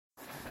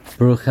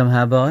Baruchem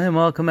haba and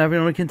welcome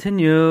everyone. We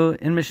continue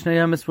in Mishnah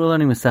Yomis. We're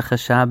learning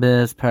Masechah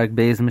Shabbos, Parak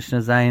Beis, Mishnah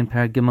Zayin,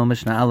 Parak Gimel,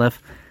 Mishnah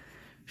Aleph.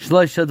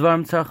 Shloisha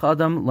dvarim tzarich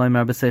adam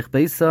loymar b'seich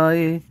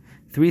beisai.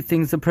 3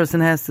 things a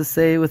person has to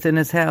say within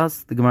his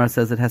house. The Gemara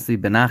says it has to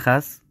be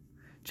benachas,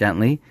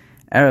 gently.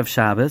 Erev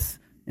Shabbos,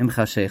 im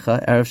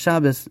chashecha. Erev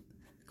Shabbos,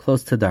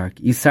 close to dark.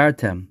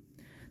 Isartem,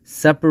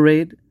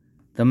 separate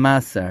the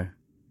maser.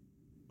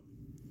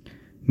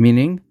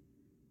 Meaning,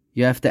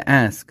 you have to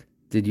ask,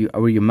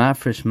 were you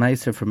mafresh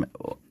meiser from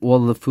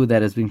all the food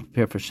that is being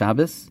prepared for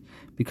Shabbos?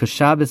 Because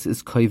Shabbos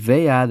is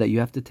koiveya, that you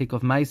have to take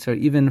off meiser,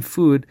 even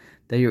food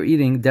that you're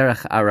eating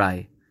derech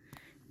arai.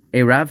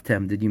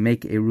 Eravtem, did you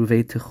make a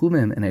ruvei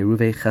techumim and a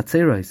ruvei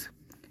chatzeros?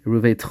 A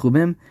ruvei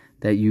techumim,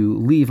 that you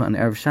leave on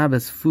Erev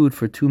Shabbos food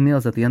for 2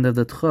 meals at the end of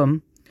the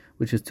tchum,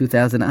 which is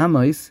 2,000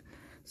 amos,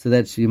 so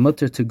that she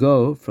mutter to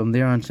go from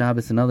there on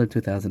Shabbos another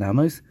 2,000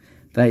 amos.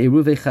 The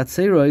ruvei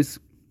chatzeros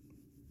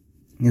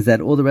is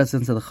that all the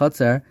residents of the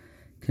chatzar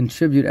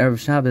contribute Erev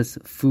Shabbos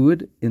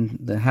food in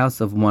the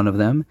house of one of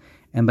them,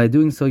 and by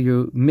doing so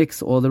you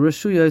mix all the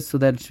reshuyos so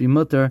that it should be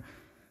mutter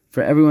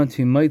for everyone to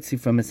be moitzi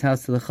from his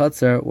house to the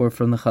chatzar or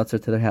from the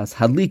chatzar to their house.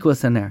 Hadlik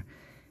was aner,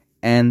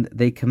 and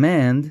they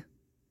command,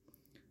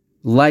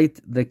 light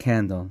the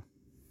candle.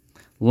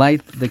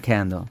 Light the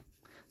candle.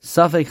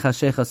 Safek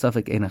chashecha,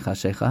 safek eina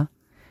chashecha,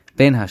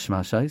 ben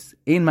hashmashais,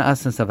 ein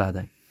ma'asan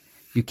savadai.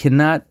 You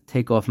cannot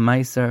take off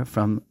meiser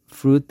from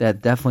fruit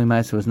that definitely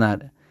meiser was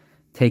not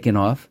taken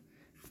off,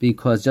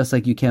 because just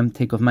like you can't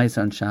take off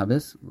meiser on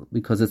Shabbos,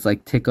 because it's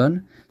like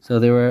tikkun, so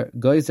there were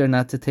goyzer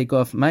not to take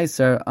off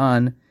meiser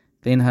on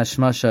vein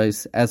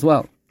hashmashos as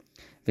well.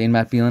 Vein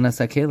matbilan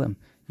asakelim.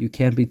 You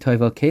can't be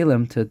toivel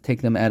kelim to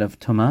take them out of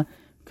tuma,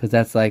 because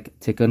that's like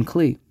tikkun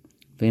kli.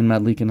 Vein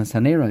madlikin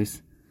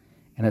asaneros.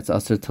 And it's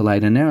also to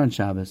light an air on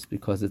Shabbos,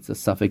 because it's a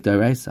suffix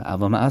daraisa.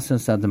 Aval ma'asan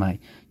sadamai.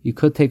 You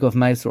could take off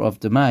meiser of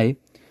demai,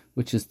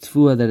 which is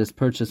tfua that is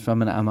purchased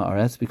from an Amma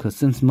Aretz, because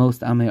since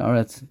most Amma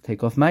Aretz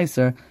take off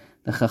meiser,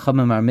 the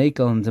Chachamim are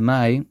mekel and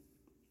demai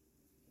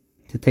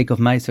to take off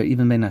meiser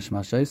even ben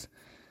hashmashos,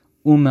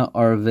 uma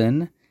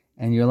arvin,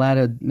 and you're allowed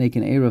to make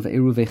an eruv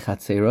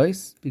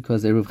chatzeros,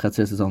 because eruv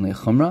chatzeros is only a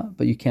chumrah,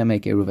 but you can't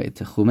make eruv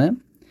techumim,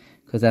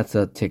 because that's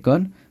a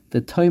tikkun.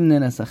 The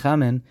toimnin as a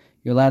chamin,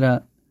 you're allowed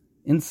to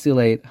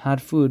insulate hot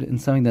food in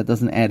something that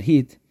doesn't add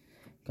heat.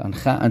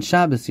 On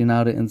Shabbos, you're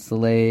now to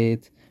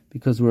insulate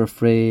because we're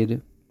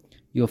afraid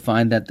you'll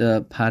find that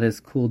the pot is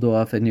cooled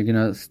off and you're going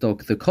to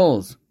stoke the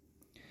coals.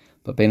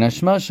 But bein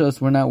hashmashos,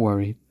 we're not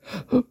worried.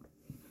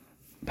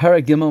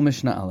 Parag Gimel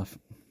Mishnah Aleph.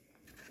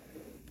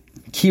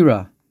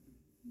 Kira,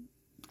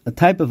 a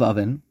type of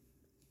oven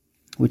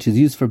which is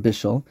used for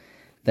bishul,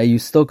 that you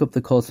stoke up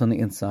the coals from the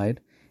inside,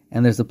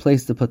 and there's a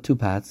place to put 2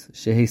 pots,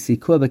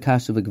 shehesikua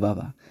bekasha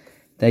v'gvava,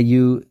 that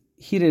you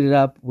heated it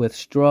up with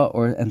straw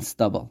and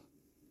stubble.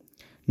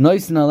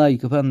 Noisin Allah, you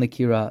could put on the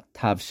kira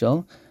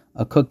tavshel,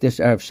 a cooked dish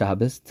Erev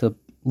Shabbos, to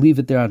leave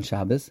it there on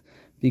Shabbos,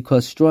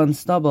 because straw and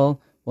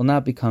stubble will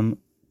not become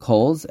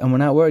coals, and we're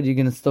not worried you're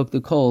going to stoke the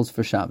coals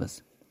for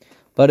Shabbos.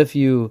 But if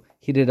you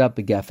heated up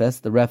a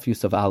gefes, the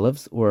refuse of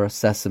olives, or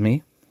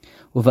sesame,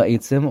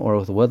 uva'etzim, or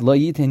with wood, lo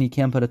yitin, you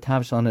can't put a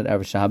tavshel on it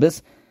Erev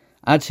Shabbos,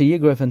 ad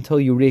sheyigrif, until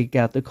you rake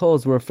out the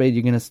coals, we're afraid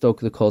you're going to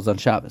stoke the coals on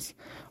Shabbos.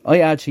 Or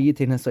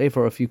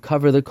if you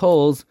cover the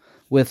coals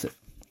with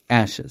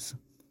ashes.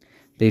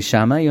 Beis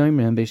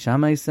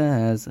Shammai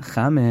says,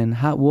 chamin,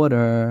 hot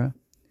water,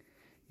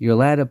 you're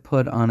allowed to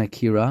put on a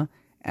kira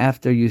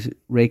after you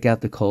rake out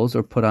the coals,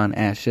 or put on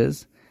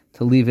ashes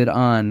to leave it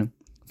on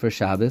for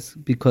Shabbos,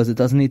 because it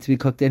doesn't need to be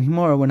cooked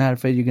anymore. We're not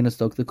afraid you're going to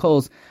stoke the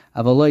coals.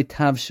 Avaloi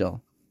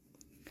tavshel,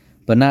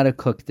 but not a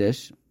cooked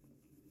dish,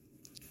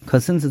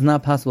 because since it's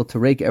not possible to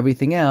rake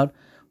everything out,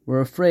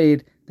 we're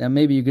afraid that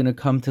maybe you're going to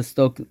come to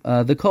stoke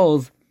the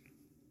coals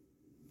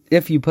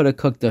if you put a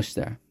cooked dish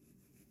there.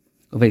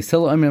 Beis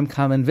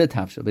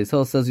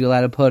Hillel says you're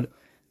allowed to put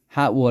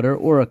hot water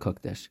or a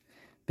cooked dish.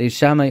 Beis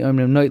Shammai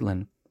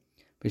noitlan.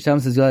 Beis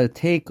Shammai says you're allowed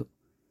to take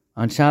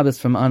on Shabbos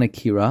from on a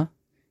kira,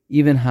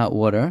 even hot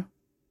water,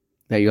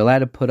 that you're allowed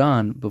to put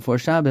on before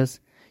Shabbos.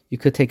 You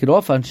could take it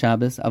off on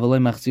Shabbos,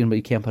 avaloi machzirin, but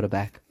you can't put it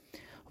back.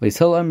 Beis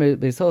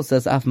Hillel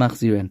says af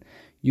machzirin.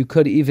 You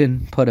could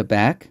even put it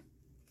back,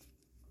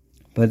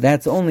 but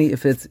that's only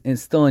if it's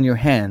still in your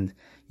hand.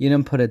 You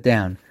didn't put it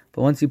down.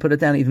 But once you put it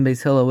down, even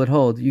Beis Hillel would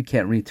hold, you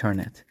can't return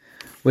it.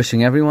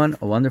 Wishing everyone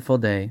a wonderful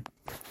day.